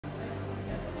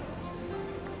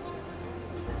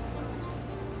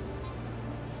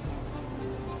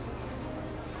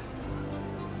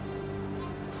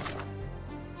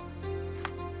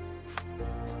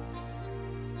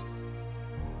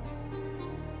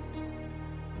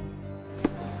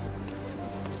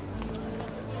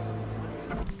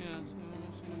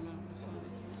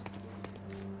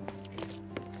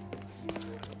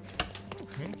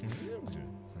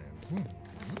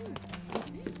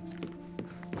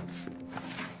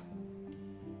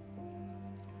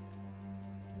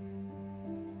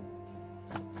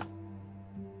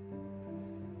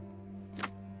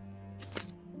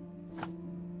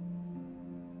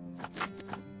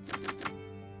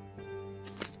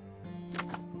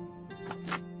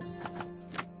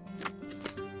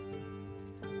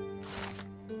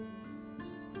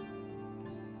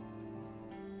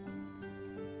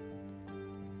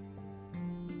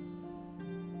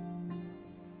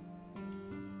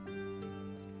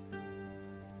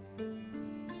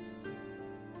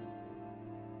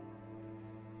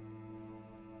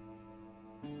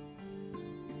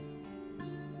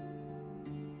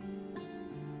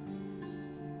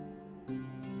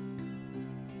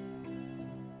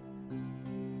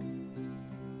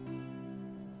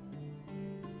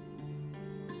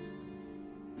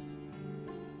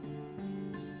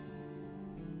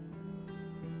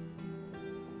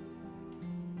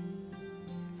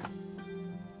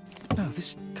No,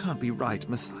 this can't be right,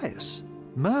 Matthias.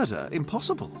 Murder?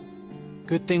 Impossible.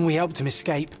 Good thing we helped him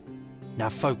escape. Now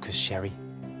focus, Sherry.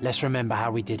 Let's remember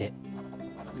how we did it.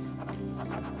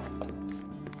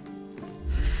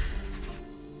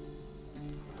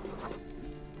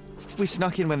 We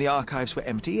snuck in when the archives were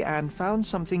empty and found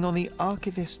something on the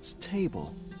archivist's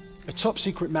table. A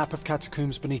top-secret map of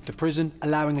catacombs beneath the prison,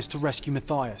 allowing us to rescue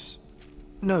Matthias.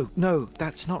 No,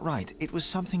 that's not right. It was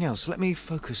something else. Let me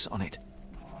focus on it.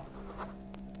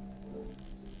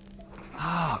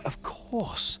 Ah, of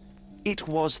course. It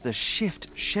was the shift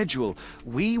schedule.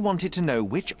 We wanted to know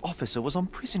which officer was on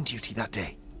prison duty that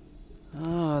day.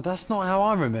 Ah, that's not how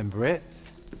I remember it.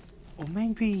 Or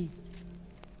maybe...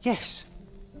 Yes.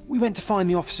 We went to find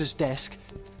the officer's desk.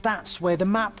 That's where the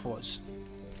map was.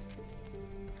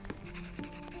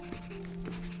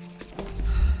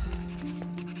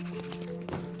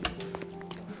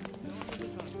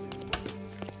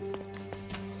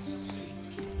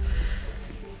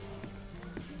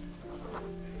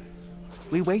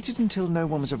 We waited until no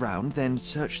one was around, then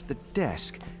searched the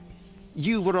desk.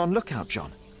 You were on lookout,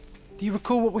 John. Do you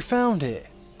recall what we found here?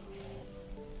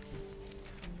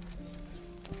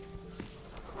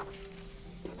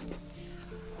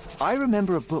 I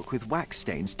remember a book with wax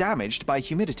stains damaged by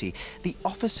humidity. The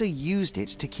officer used it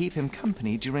to keep him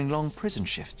company during long prison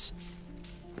shifts.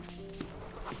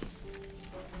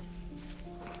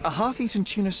 A half-eaten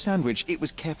tuna sandwich. It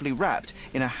was carefully wrapped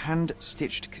in a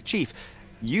hand-stitched kerchief.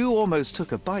 You almost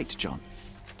took a bite, John.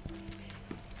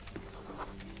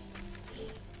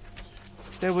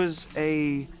 There was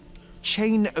a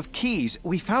chain of keys.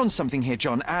 We found something here,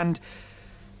 John, and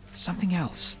something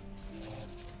else.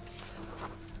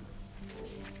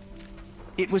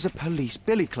 It was a police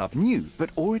billy club, new,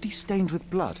 but already stained with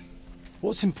blood.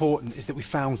 What's important is that we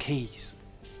found keys.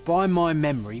 By my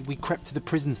memory, we crept to the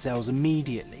prison cells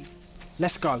immediately.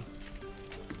 Let's go.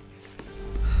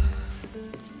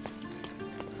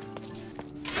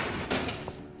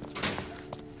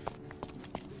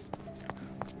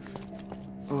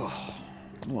 Oh,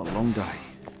 what a long day.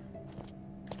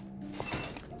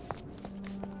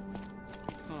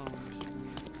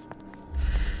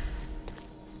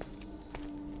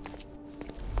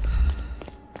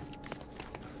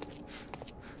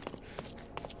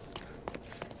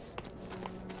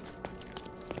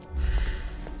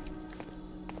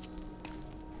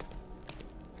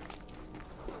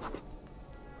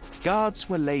 Guards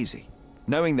were lazy.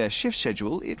 Knowing their shift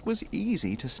schedule, it was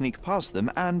easy to sneak past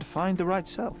them and find the right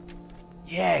cell.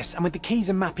 Yes, and with the keys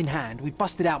and map in hand, we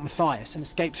busted out Matthias and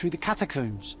escaped through the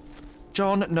catacombs.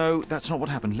 John, no, that's not what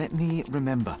happened. Let me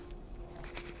remember.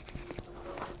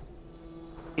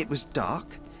 It was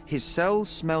dark. His cell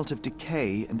smelt of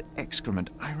decay and excrement.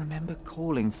 I remember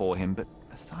calling for him, but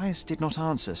Matthias did not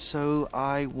answer, so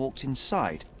I walked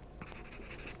inside.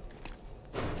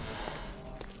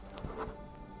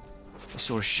 I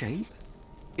saw a shape.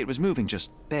 It was moving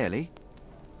just barely.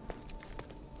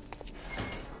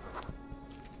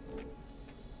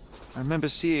 I remember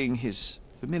seeing his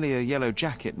familiar yellow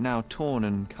jacket, now torn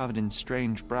and covered in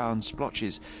strange brown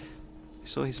splotches. I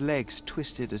saw his legs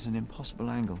twisted at an impossible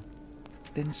angle.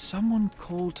 Then someone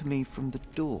called to me from the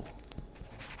door.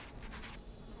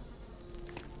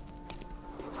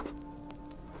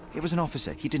 It was an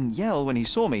officer. He didn't yell when he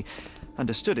saw me.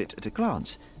 Understood it at a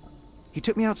glance. He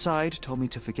took me outside, told me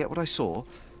to forget what I saw.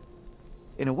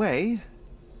 In a way,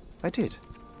 I did.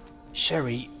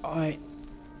 Sherry,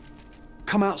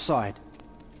 Come outside.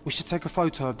 We should take a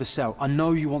photo of the cell. I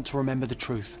know you want to remember the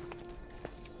truth.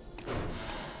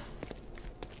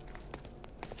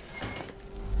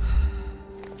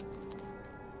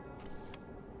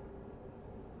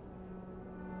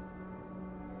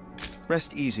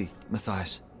 Rest easy,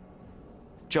 Matthias.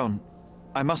 John,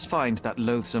 I must find that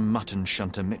loathsome mutton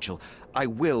shunter Mitchell. I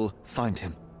will find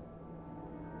him.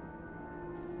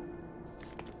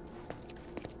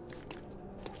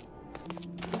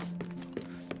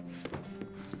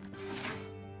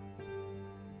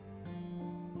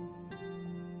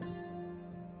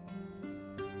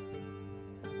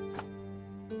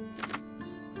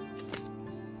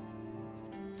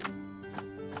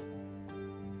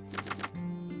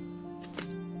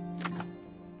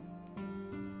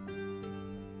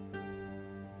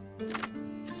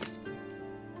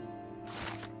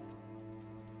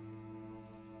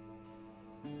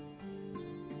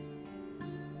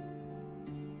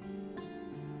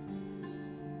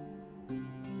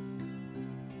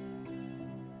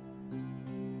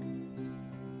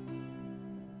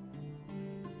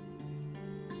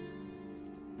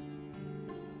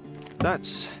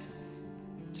 It's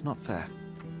not fair.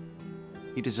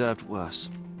 He deserved worse.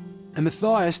 And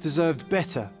Matthias deserved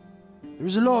better. There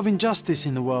is a lot of injustice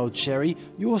in the world, Sherry.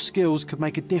 Your skills could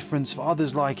make a difference for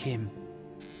others like him.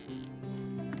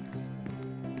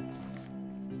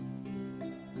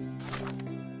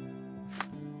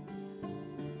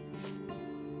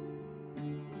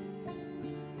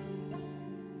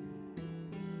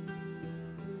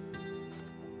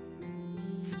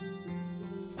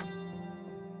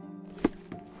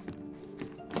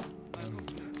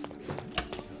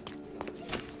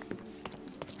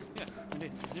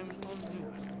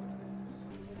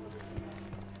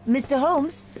 Mr.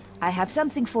 Holmes, I have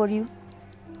something for you.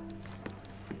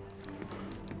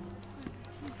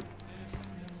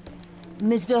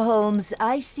 Mr. Holmes,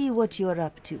 I see what you're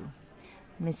up to.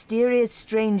 Mysterious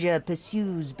stranger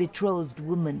pursues betrothed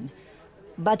woman.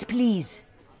 But please,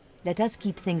 let us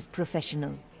keep things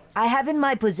professional. I have in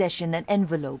my possession an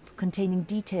envelope containing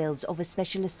details of a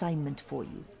special assignment for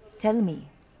you. Tell me,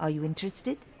 are you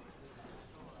interested?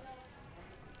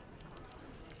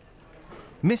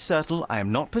 Miss Sertle, I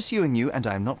am not pursuing you, and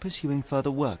I am not pursuing further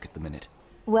work at the minute.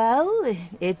 Well,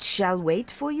 it shall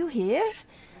wait for you here.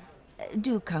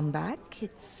 Do come back.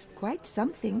 It's quite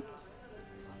something.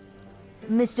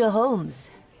 Mr. Holmes,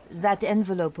 that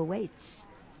envelope awaits.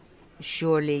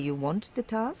 Surely you want the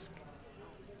task?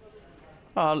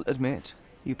 I'll admit,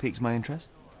 you piqued my interest.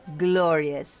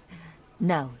 Glorious.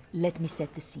 Now, let me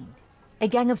set the scene. A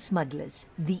gang of smugglers,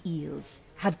 the Eels,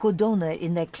 have Cordona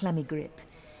in their clammy grip.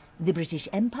 The British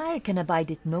Empire can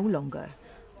abide it no longer.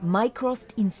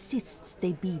 Mycroft insists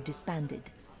they be disbanded.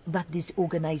 But this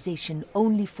organization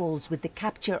only falls with the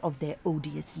capture of their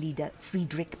odious leader,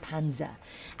 Friedrich Panzer.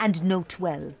 And note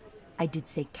well, I did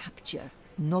say capture,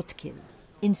 not kill.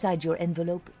 Inside your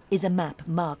envelope is a map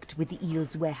marked with the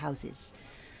Eels' warehouses.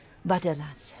 But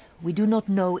alas, we do not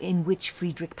know in which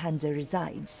Friedrich Panzer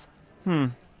resides.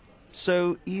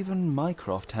 So even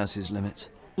Mycroft has his limits.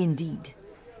 Indeed.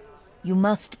 You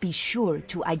must be sure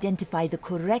to identify the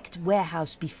correct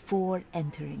warehouse before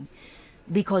entering.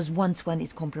 Because once one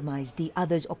is compromised, the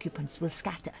other's occupants will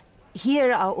scatter.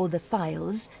 Here are all the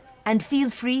files, and feel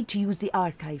free to use the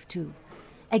archive too.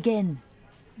 Again,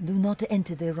 do not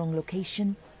enter the wrong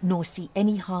location, nor see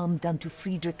any harm done to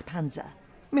Friedrich Panzer.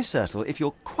 Miss Sertle, if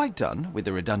you're quite done with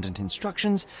the redundant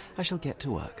instructions, I shall get to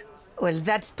work. Well,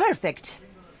 that's perfect.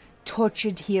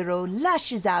 Tortured hero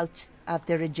lashes out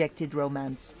after rejected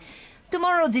romance.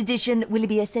 Tomorrow's edition will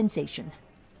be a sensation.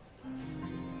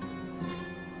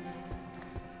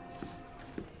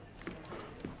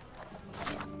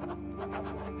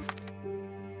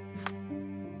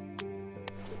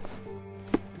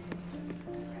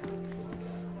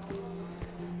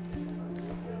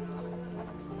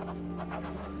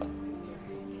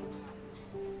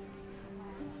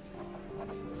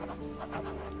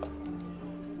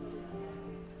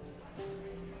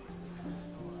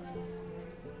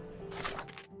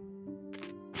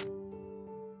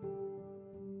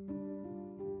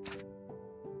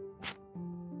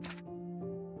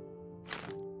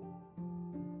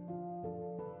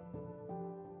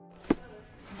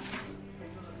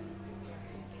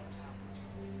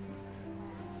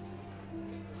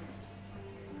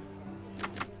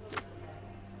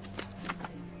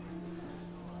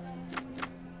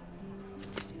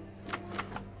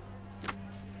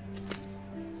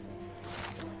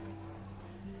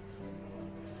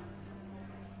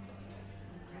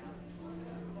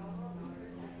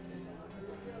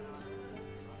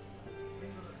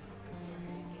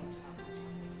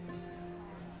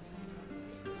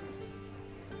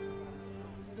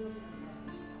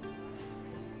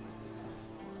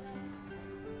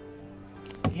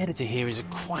 The editor here is a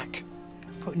quack,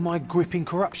 putting my gripping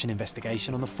corruption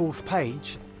investigation on the 4th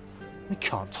page. We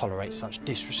can't tolerate such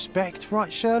disrespect,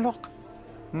 right, Sherlock?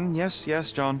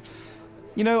 Yes, John.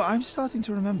 You know, I'm starting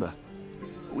to remember.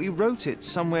 We wrote it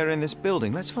somewhere in this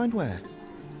building. Let's find where.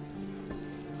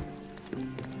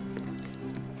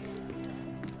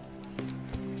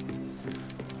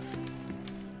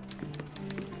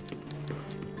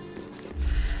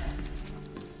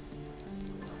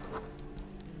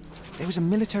 There was a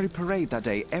military parade that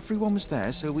day. Everyone was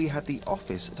there, so we had the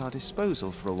office at our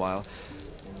disposal for a while.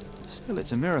 Still,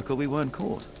 it's a miracle we weren't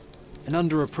caught. An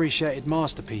underappreciated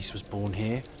masterpiece was born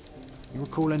here. You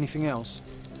recall anything else?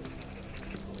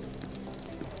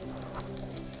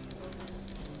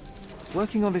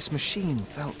 Working on this machine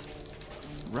felt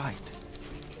right.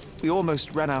 We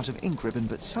almost ran out of ink ribbon,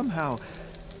 but somehow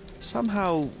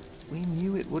we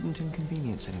knew it wouldn't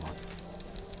inconvenience anyone.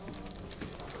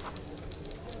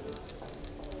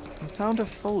 We found a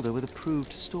folder with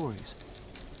approved stories.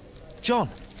 John,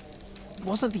 it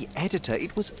wasn't the editor,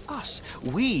 it was us.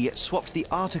 We swapped the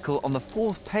article on the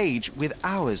 4th page with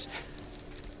ours.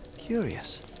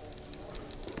 Curious.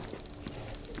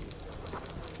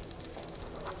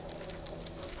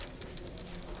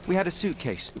 We had a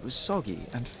suitcase. It was soggy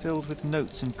and filled with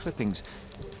notes and clippings.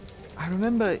 I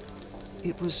remember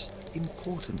it was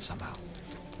important somehow.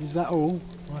 Is that all,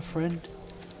 my friend?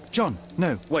 John,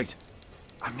 no, wait.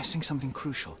 I'm missing something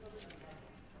crucial.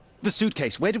 The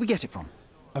suitcase, where did we get it from?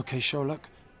 Okay, Sherlock,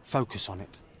 focus on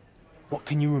it. What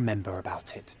can you remember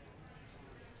about it?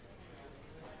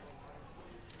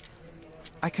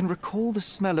 I can recall the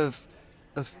smell of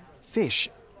fish.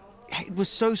 It was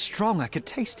so strong I could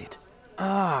taste it.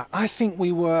 Ah, I think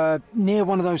we were near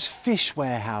one of those fish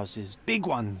warehouses, big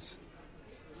ones.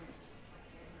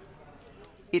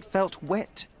 It felt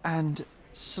wet and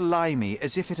slimy,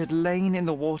 as if it had lain in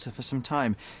the water for some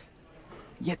time.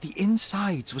 Yet the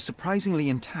insides were surprisingly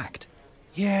intact.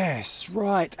 Yes,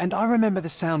 right, and I remember the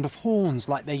sound of horns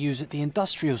like they use at the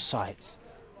industrial sites.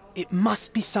 It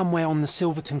must be somewhere on the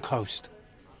Silverton coast.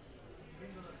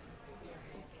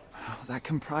 Oh, that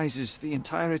comprises the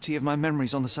entirety of my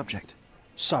memories on the subject.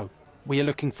 So, we are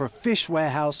looking for a fish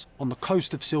warehouse on the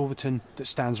coast of Silverton that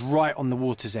stands right on the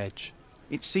water's edge.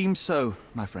 It seems so,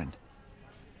 my friend.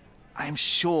 I am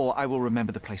sure I will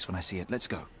remember the place when I see it. Let's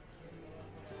go.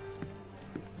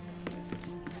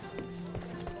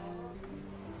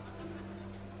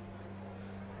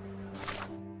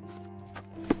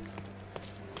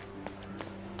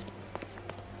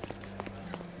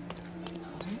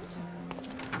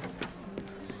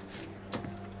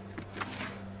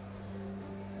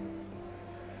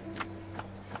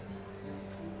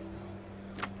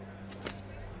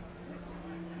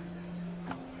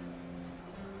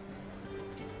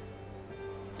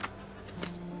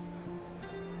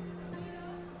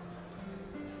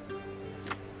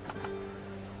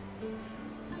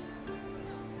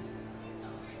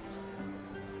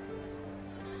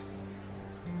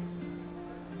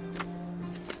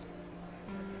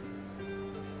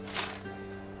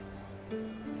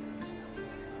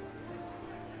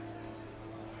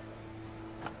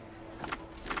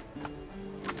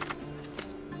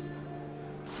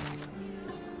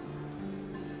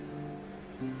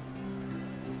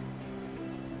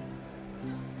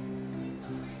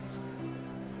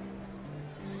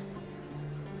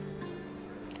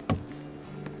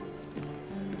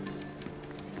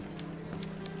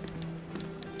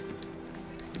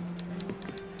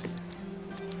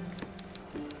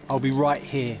 I'll be right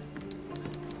here.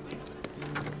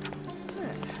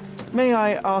 May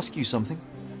I ask you something?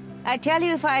 I'd tell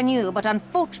you if I knew, but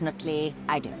unfortunately,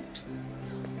 I don't.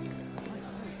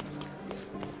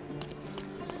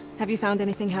 Have you found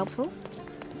anything helpful?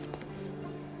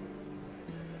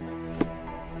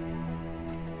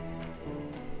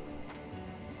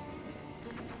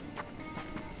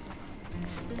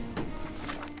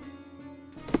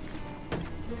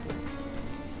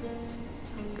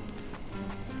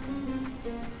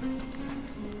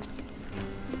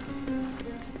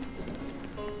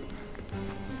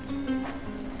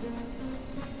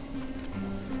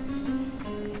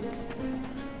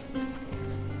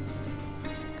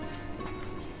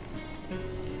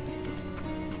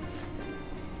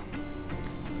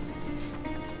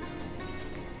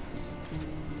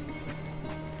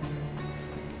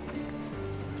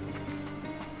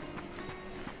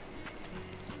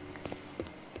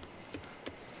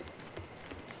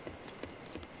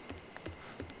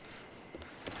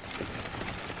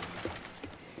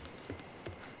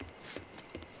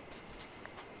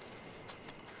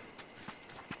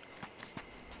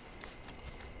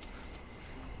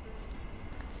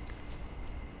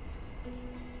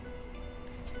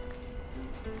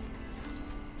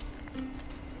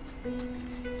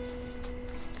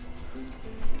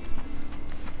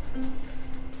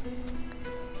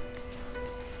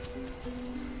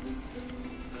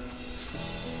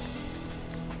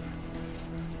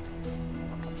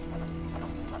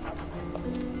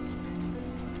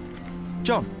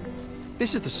 John,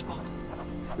 this is the spot.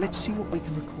 Let's see what we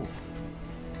can record.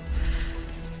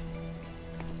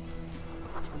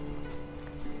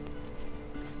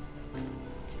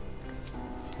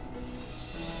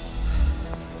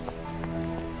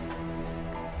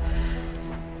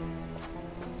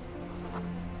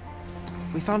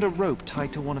 We found a rope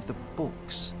tied to one of the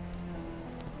books.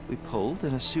 We pulled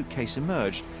and a suitcase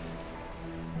emerged.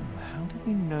 How did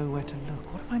we know where to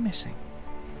look? What am I missing?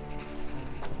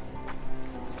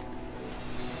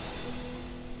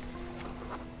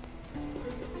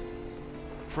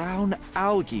 Brown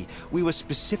algae. We were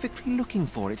specifically looking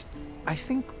for it. I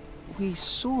think we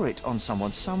saw it on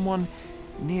someone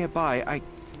nearby.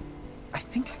 I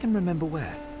think I can remember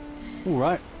where. All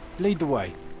right, lead the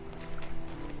way.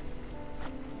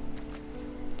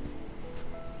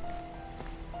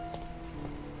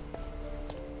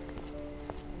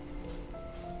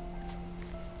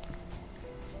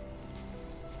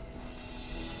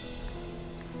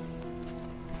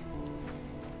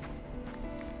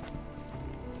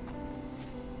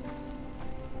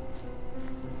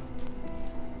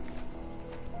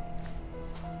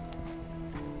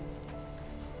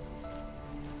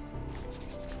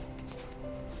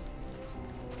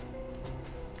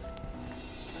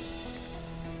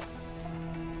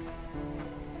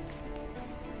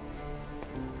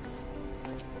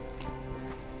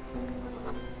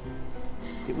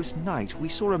 It was night. We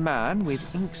saw a man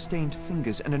with ink-stained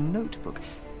fingers and a notebook.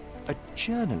 A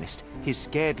journalist. His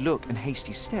scared look and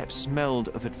hasty steps smelled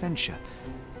of adventure.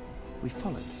 We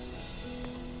followed.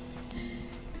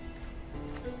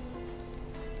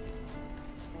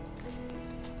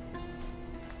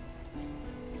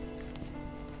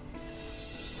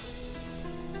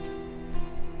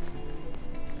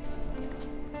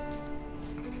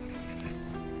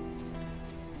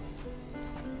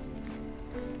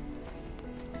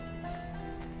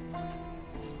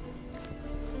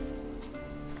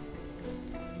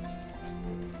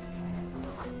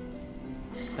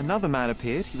 Another man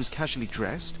appeared. He was casually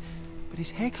dressed, but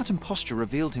his haircut and posture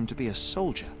revealed him to be a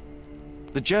soldier.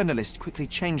 The journalist quickly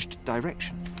changed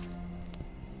direction.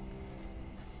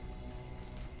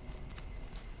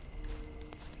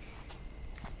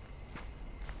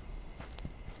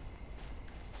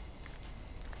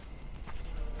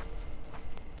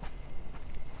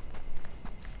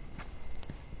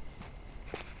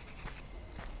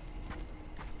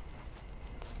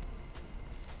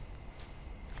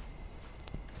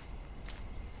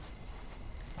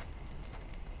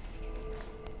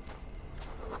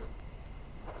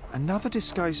 Another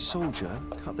disguised soldier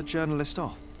cut the journalist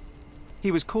off.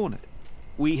 He was cornered.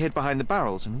 We hid behind the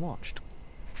barrels and watched.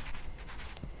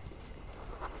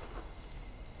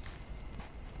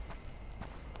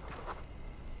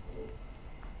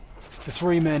 The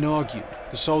three men argued.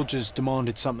 The soldiers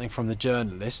demanded something from the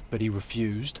journalist, but he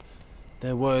refused.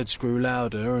 Their words grew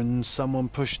louder and someone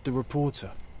pushed the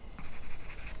reporter.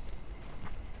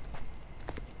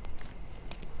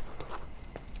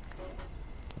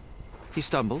 He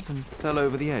stumbled and fell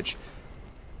over the edge.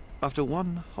 After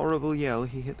one horrible yell,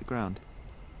 he hit the ground.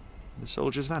 The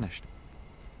soldiers vanished.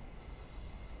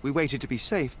 We waited to be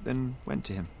safe, then went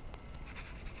to him.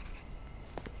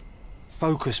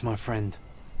 Focus, my friend.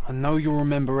 I know you'll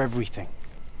remember everything.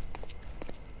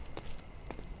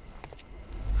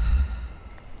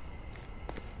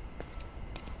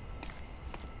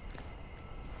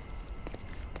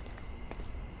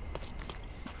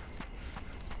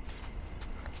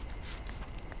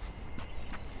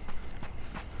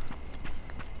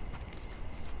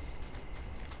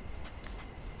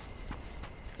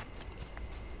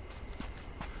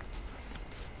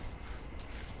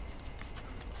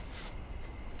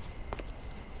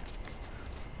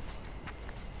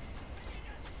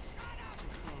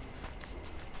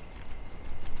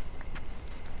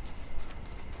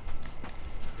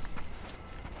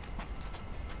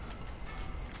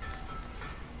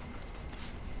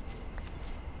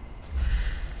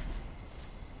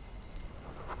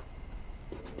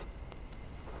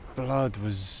 Blood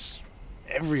was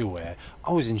everywhere.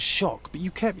 I was in shock, but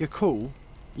you kept your cool.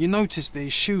 You noticed that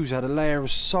his shoes had a layer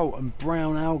of salt and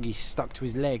brown algae stuck to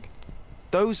his leg.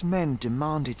 Those men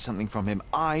demanded something from him.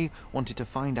 I wanted to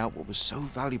find out what was so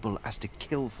valuable as to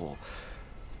kill for.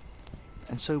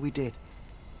 And so we did.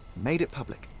 Made it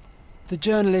public. The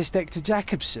journalist Hector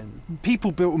Jacobson.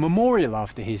 People built a memorial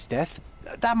after his death.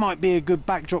 That might be a good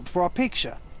backdrop for our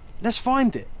picture. Let's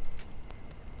find it.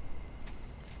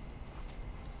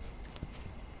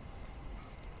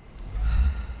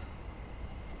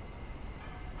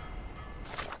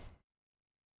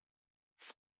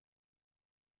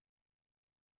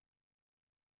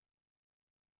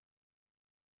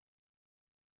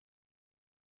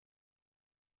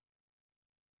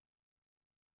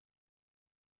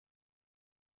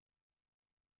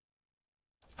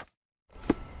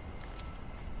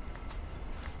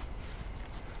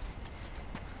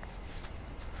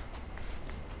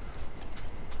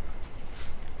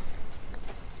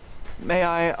 May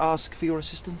I ask for your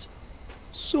assistance?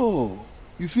 So,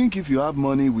 you think if you have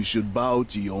money we should bow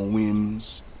to your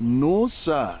whims? No,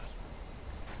 sir.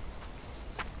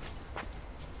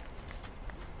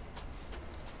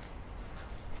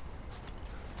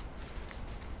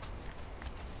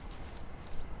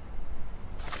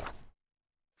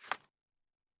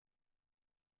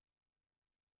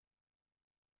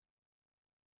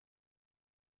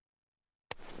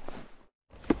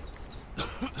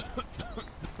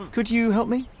 Could you help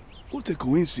me? What a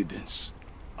coincidence.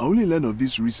 I only learned of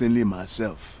this recently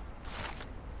myself.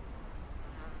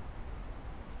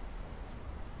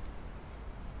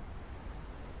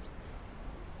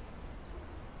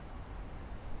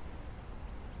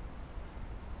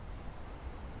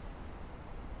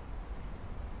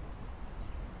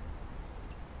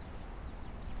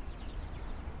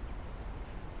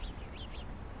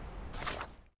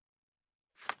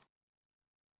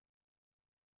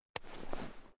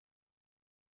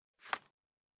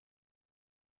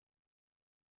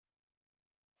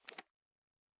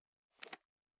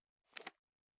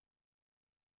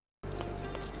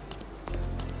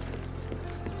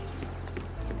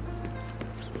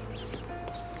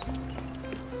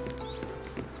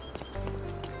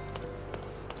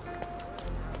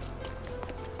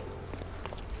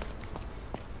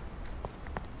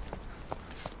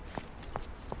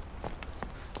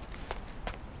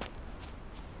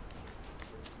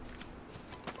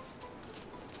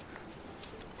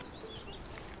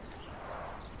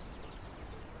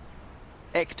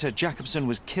 Hector Jacobson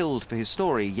was killed for his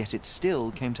story, yet it still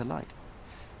came to light.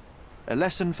 A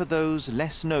lesson for those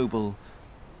less noble.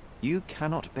 You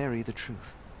cannot bury the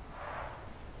truth.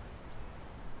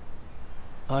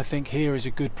 I think here is a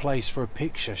good place for a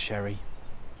picture, Sherry.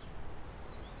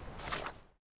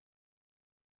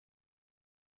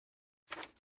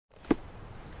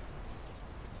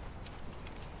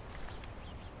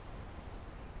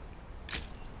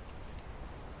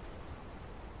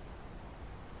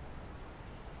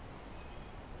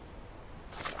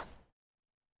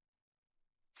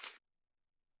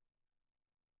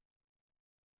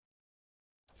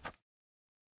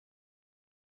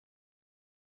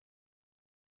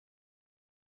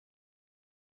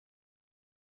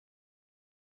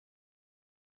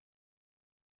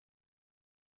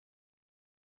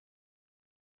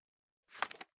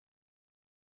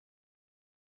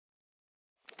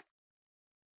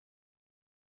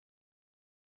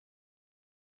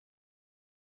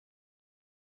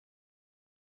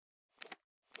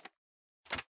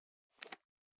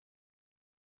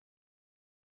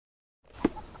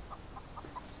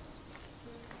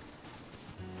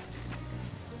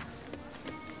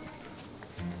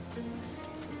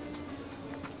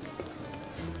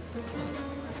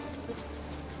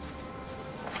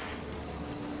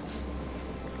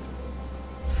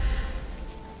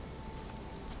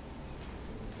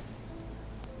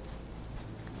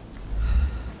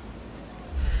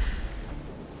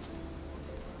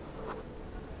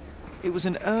 It was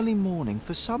an early morning.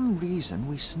 For some reason,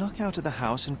 we snuck out of the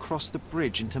house and crossed the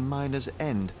bridge into Miner's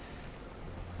End.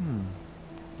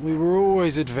 We were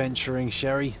always adventuring,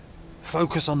 Sherry.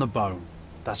 Focus on the bone.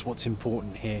 That's what's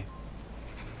important here.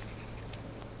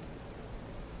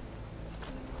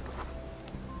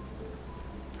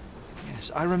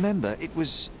 Yes, I remember. It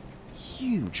was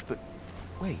huge, but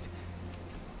wait.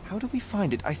 How do we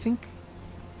find it? I think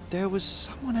there was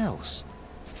someone else.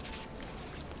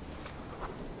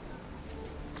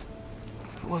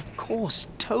 Oh, of course,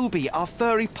 Toby, our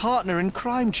furry partner in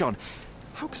crime, John.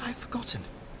 How could I have forgotten?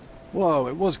 Whoa,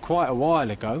 it was quite a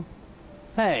while ago.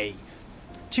 Hey,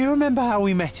 do you remember how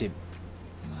we met him?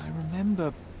 I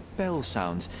remember bell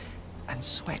sounds and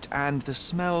sweat and the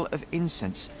smell of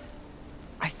incense.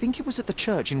 I think it was at the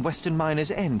church in Western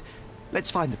Miner's End.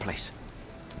 Let's find the place.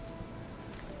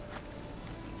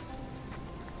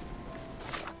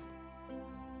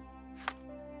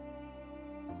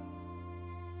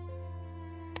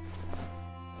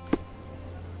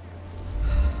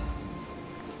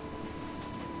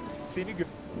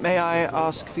 May I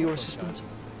ask for your assistance?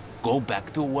 Go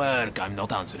back to work. I'm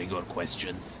not answering your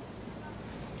questions.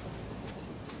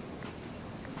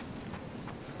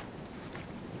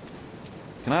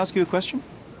 Can I ask you a question?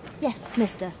 Yes,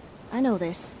 mister. I know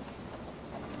this.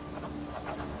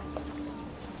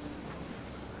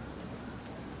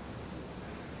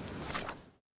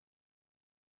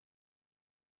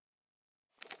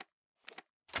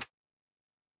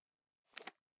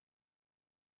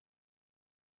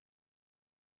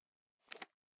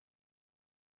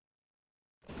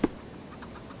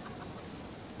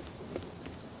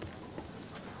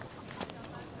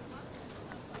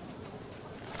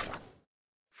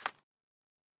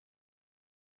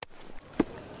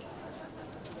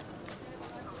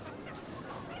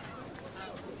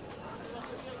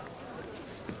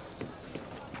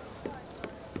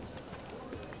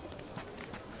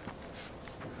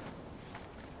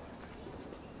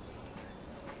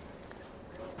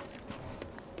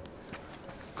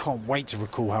 Can't wait to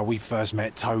recall how we first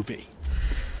met Toby.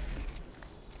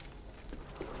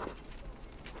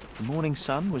 The morning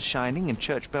sun was shining and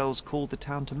church bells called the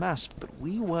town to mass, but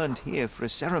we weren't here for a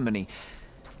ceremony.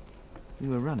 We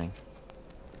were running.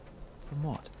 From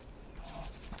what?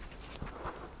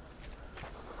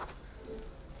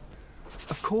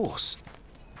 Of course.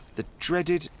 The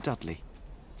dreaded Dudley.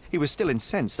 He was still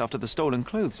incensed after the stolen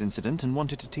clothes incident and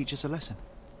wanted to teach us a lesson.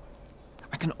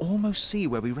 I can almost see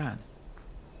where we ran.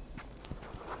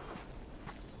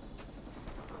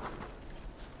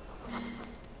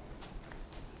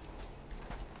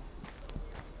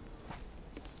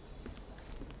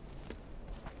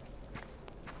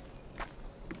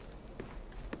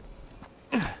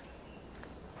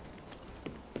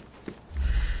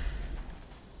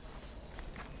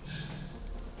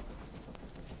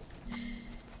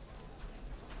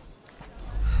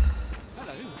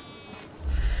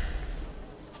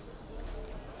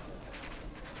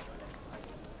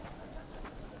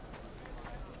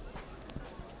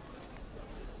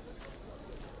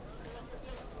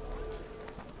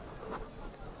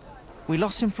 We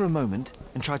lost him for a moment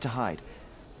and tried to hide.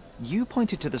 You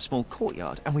pointed to the small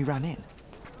courtyard and we ran in.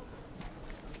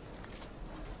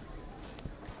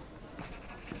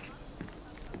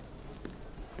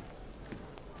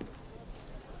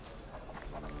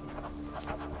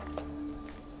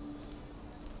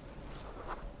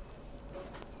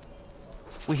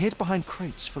 We hid behind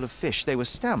crates full of fish. They were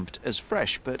stamped as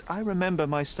fresh, but I remember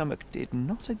my stomach did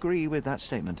not agree with that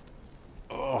statement.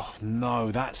 Oh,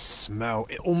 no, that smell.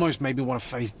 It almost made me want to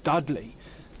face Dudley.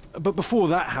 But before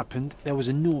that happened, there was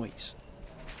a noise.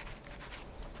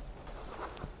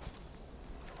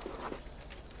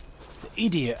 The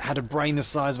idiot had a brain the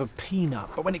size of a peanut,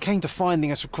 but when it came to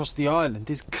finding us across the island,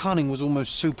 his cunning was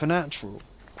almost supernatural.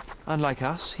 Unlike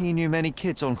us, he knew many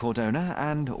kids on Cordona,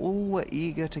 and all were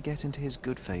eager to get into his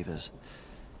good favors.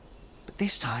 But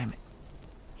this time,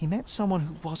 he met someone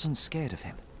who wasn't scared of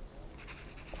him.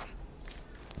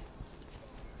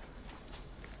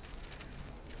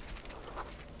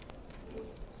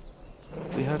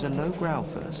 We heard a low growl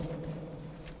first,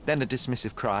 then a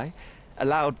dismissive cry, a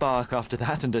loud bark after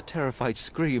that, and a terrified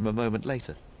scream a moment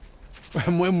later.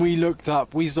 And when we looked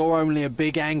up, we saw only a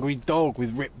big angry dog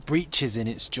with ripped breeches in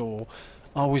its jaw.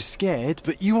 I was scared,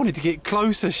 but you wanted to get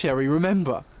closer, Sherry,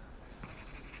 remember?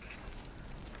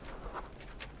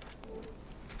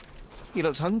 He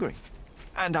looked hungry,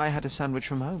 and I had a sandwich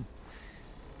from home.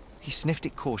 He sniffed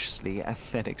it cautiously and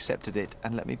then accepted it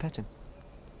and let me pet him.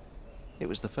 It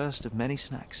was the first of many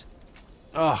snacks.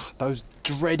 Ugh, those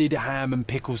dreaded ham and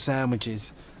pickle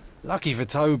sandwiches. Lucky for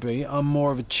Toby, I'm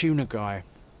more of a tuna guy.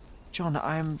 John,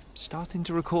 I'm starting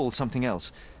to recall something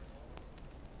else.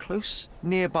 Close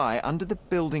nearby, under the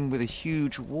building with a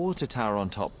huge water tower on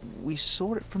top, we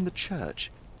saw it from the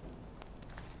church.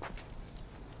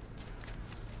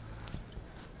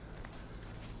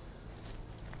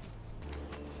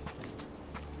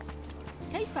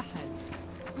 كيف حالك؟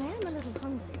 I am a little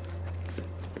hungry.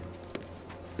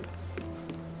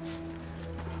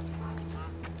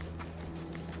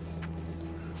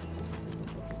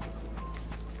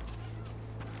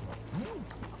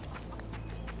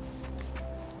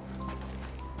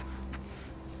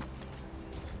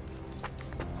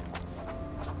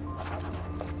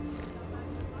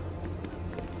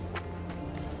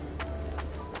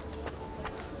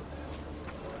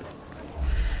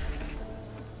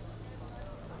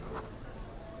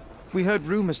 We heard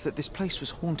rumors that this place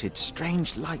was haunted,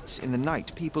 strange lights in the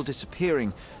night, people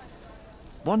disappearing.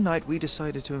 One night we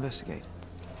decided to investigate.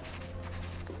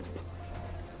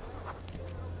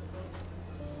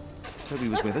 Toby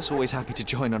was with us, always happy to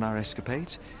join on our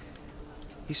escapades.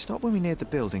 He stopped when we neared the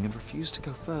building and refused to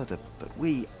go further, but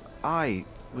I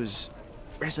was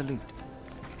resolute.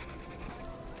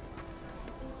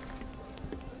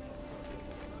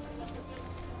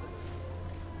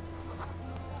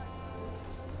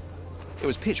 It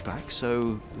was pitch black,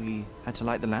 so we had to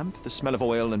light the lamp. The smell of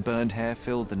oil and burned hair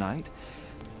filled the night.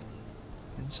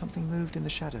 Then something moved in the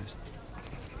shadows.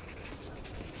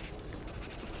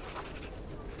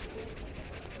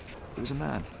 It was a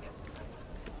man.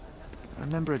 I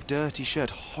remember a dirty shirt,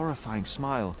 horrifying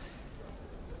smile,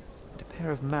 and a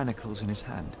pair of manacles in his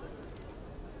hand.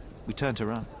 We turned to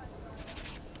run.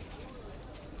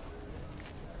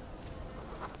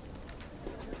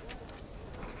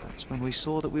 That's when we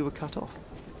saw that we were cut off.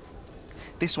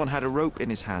 This one had a rope in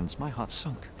his hands. My heart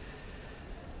sunk.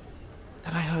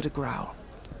 Then I heard a growl.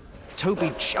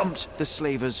 Toby jumped the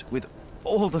slavers with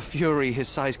all the fury his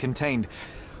size contained.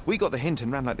 We got the hint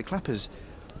and ran like the clappers.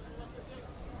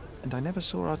 And I never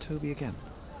saw our Toby again.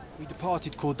 We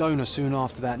departed Cordona soon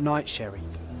after that night, Sherry.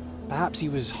 Perhaps he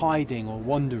was hiding or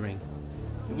wandering.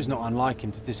 It was not unlike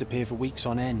him to disappear for weeks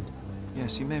on end.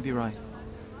 Yes, you may be right.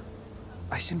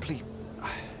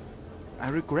 I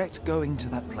regret going to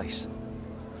that place.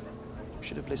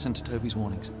 Should have listened to Toby's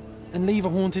warnings. And leave a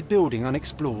haunted building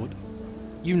unexplored?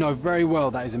 You know very well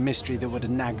that is a mystery that would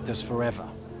have nagged us forever.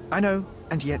 I know,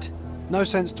 and yet... No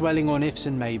sense dwelling on ifs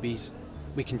and maybes.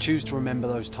 We can choose to remember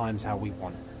those times how we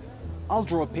want. I'll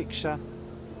draw a picture.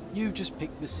 You just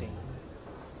pick the scene.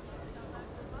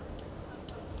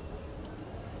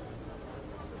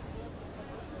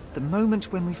 The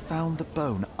moment when we found the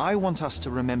bone, I want us to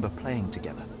remember playing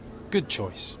together. Good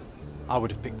choice. I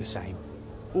would have picked the same.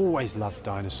 Always loved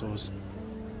dinosaurs.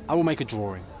 I will make a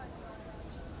drawing.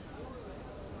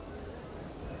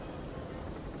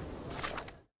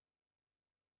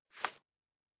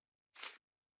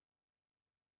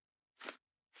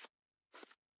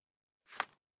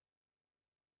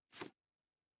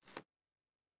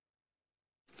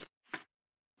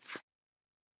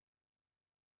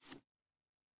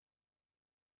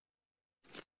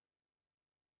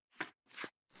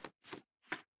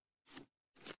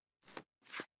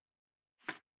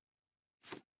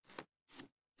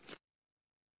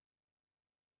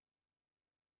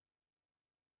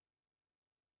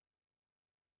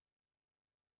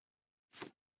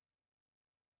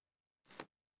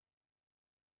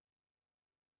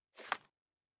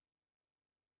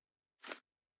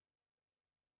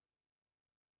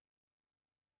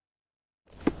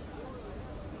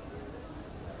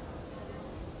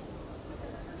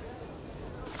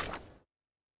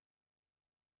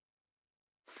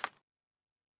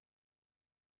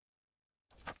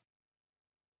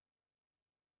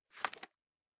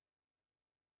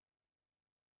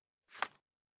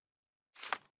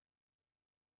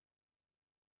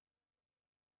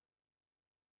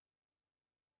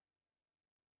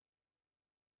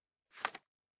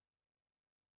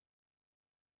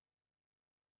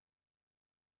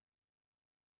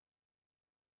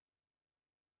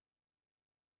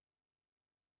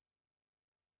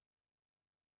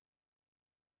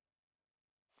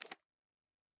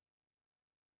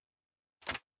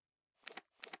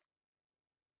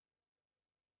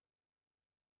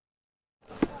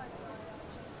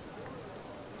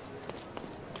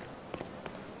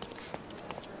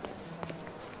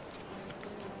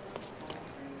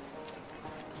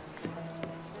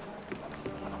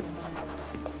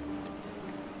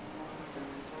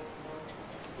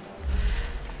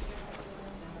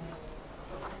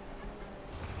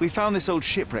 We found this old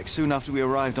shipwreck soon after we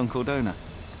arrived on Cordona.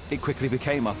 It quickly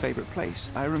became our favorite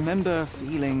place. I remember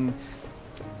feeling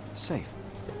safe.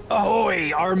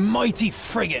 Ahoy, our mighty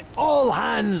frigate! All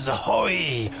hands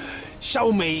ahoy!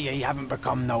 Show me ye haven't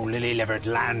become no lily-livered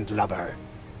landlubber.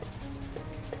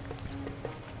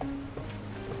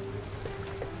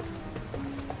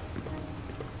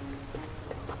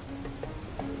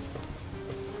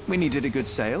 We needed a good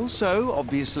sail, so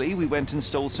obviously we went and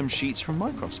stole some sheets from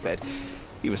Mycroft's bed.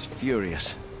 He was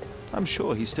furious. I'm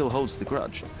sure he still holds the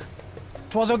grudge.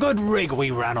 'Twas a good rig we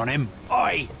ran on him.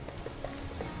 Aye!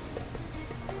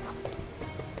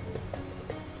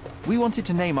 We wanted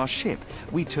to name our ship.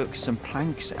 We took some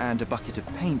planks and a bucket of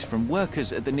paint from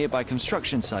workers at the nearby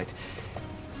construction site.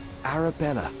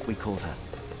 Arabella, we called her.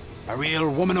 A real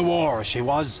woman of war, she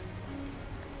was.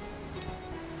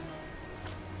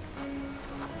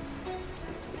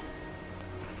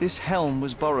 This helm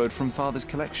was borrowed from Father's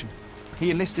collection. He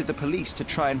enlisted the police to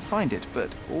try and find it, but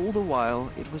all the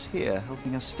while it was here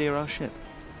helping us steer our ship.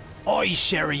 Aye,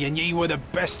 Sherry, and ye were the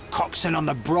best coxswain on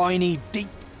the briny deep.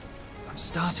 I'm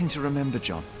starting to remember,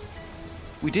 John.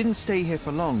 We didn't stay here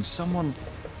for long. Someone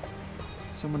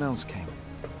else came.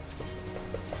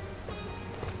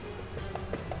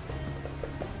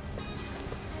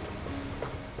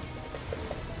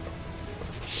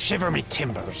 Shiver me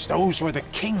timbers, those were the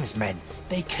King's men.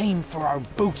 They came for our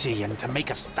booty and to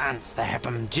make us dance the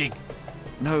Hepham jig.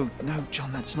 No,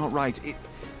 John, that's not right.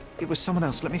 It was someone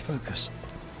else. Let me focus.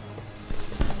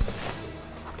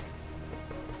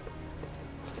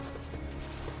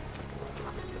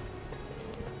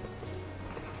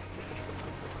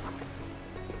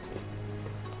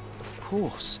 Of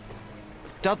course.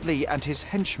 Dudley and his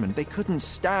henchmen, they couldn't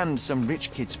stand some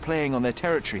rich kids playing on their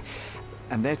territory.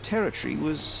 And their territory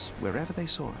was wherever they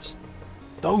saw us.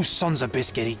 Those sons of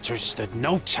biscuit eaters stood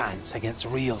no chance against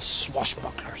real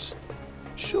swashbucklers.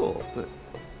 Sure, but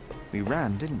we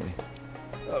ran, didn't we?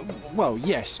 Well,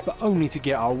 yes, but only to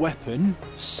get our weapon.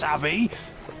 Savvy?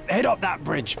 Head up that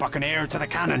bridge, Buccaneer, to the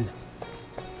cannon.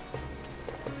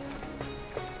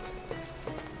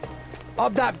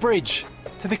 Up that bridge,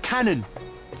 to the cannon.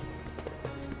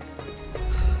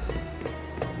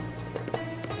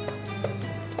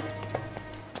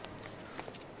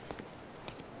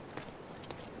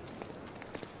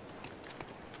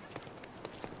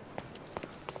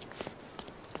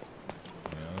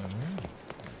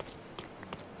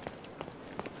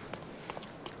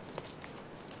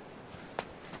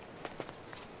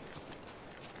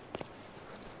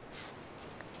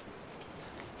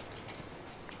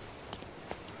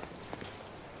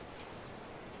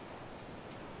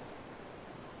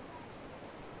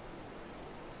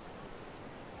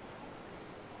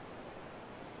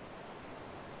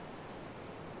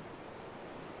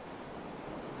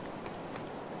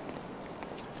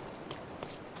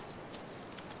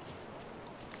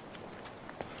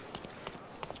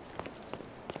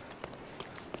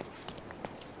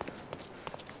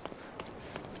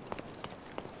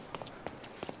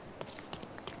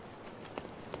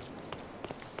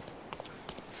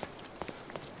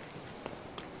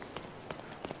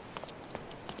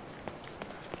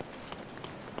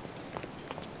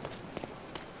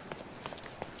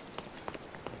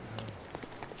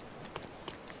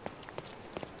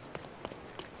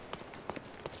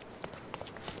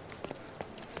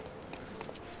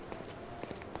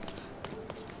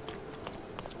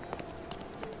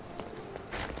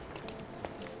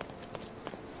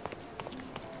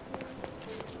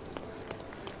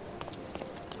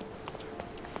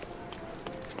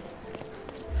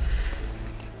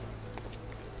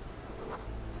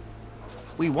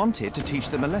 We wanted to teach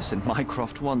them a lesson.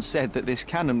 Mycroft once said that this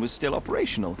cannon was still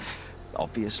operational.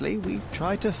 Obviously, we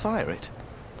tried to fire it.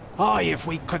 Aye, if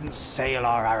we couldn't sail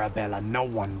our Arabella, no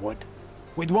one would.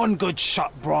 With one good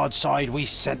shot broadside, we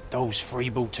sent those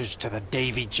freebooters to the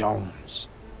Davy Jones.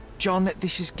 John,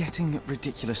 this is getting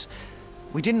ridiculous.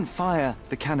 We didn't fire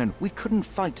the cannon. We couldn't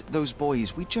fight those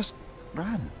boys. We just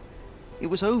ran. It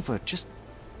was over. Just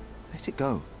let it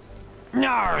go.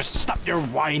 No, stop your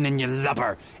whining, you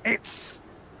lubber. It's...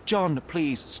 John,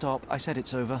 please stop. I said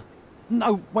it's over.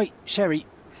 No, wait, Sherry.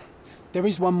 There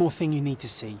is one more thing you need to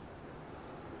see.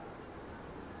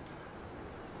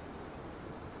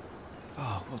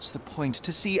 Oh, what's the point?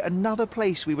 To see another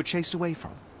place we were chased away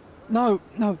from? No,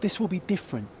 this will be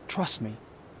different. Trust me.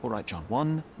 All right, John.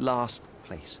 One last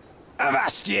place.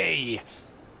 Avast ye!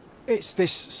 It's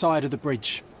this side of the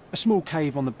bridge. A small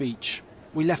cave on the beach.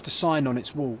 We left a sign on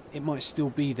its wall. It might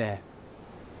still be there.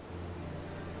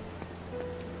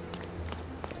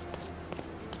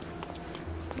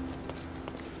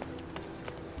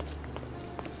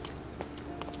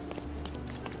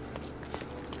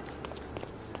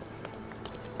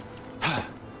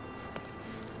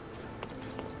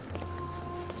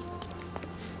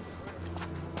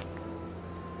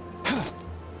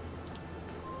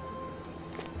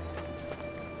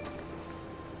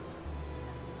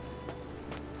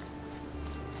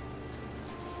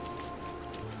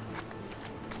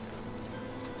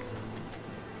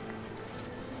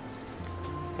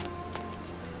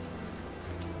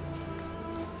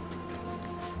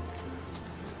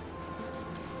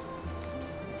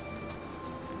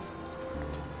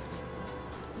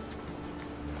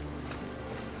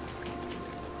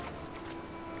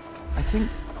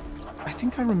 I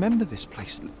think I remember this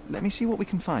place. Let me see what we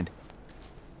can find.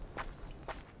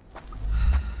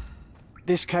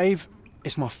 This cave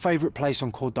is my favourite place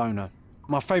on Cordona.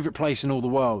 My favourite place in all the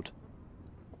world.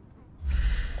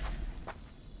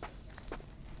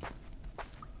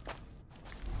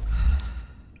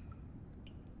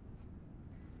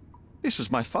 This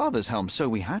was my father's helm, so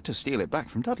we had to steal it back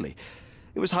from Dudley.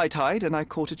 It was high tide, and I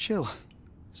caught a chill.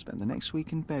 Spent the next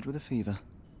week in bed with a fever.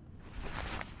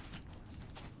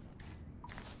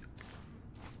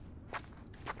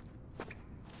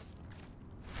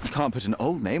 You can't put an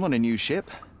old name on a new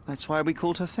ship. That's why we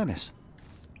called her Themis.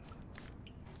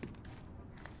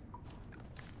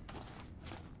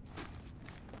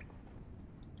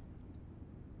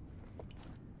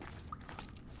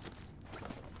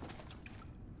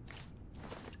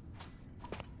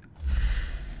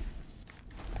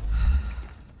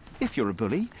 If you're a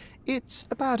bully, it's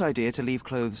a bad idea to leave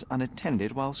clothes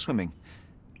unattended while swimming.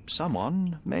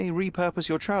 Someone may repurpose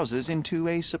your trousers into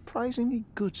a surprisingly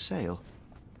good sail.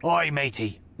 Oi,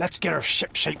 matey, let's get her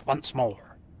ship-shape once more.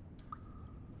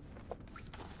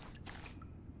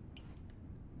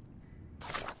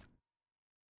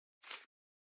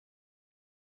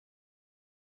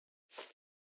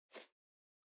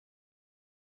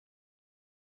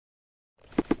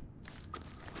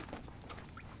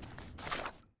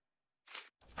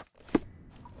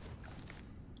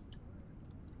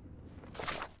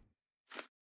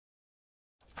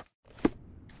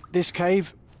 This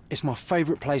cave is my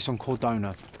favourite place on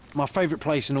Cordona. My favourite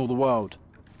place in all the world.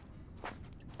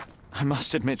 I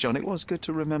must admit, John, it was good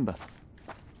to remember.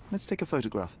 Let's take a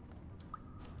photograph.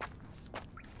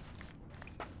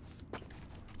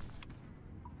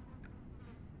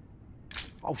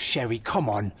 Oh, Sherry, come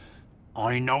on.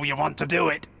 I know you want to do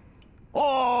it.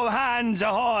 All hands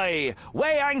ahoy!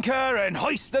 Weigh anchor and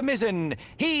hoist the mizzen!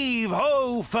 Heave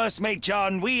ho, first mate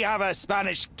John, we have a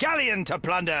Spanish galleon to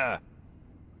plunder!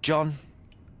 John,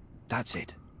 that's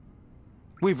it.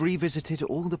 We've revisited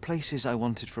all the places I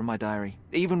wanted from my diary.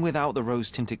 Even without the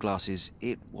rose-tinted glasses,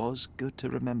 it was good to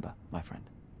remember, my friend.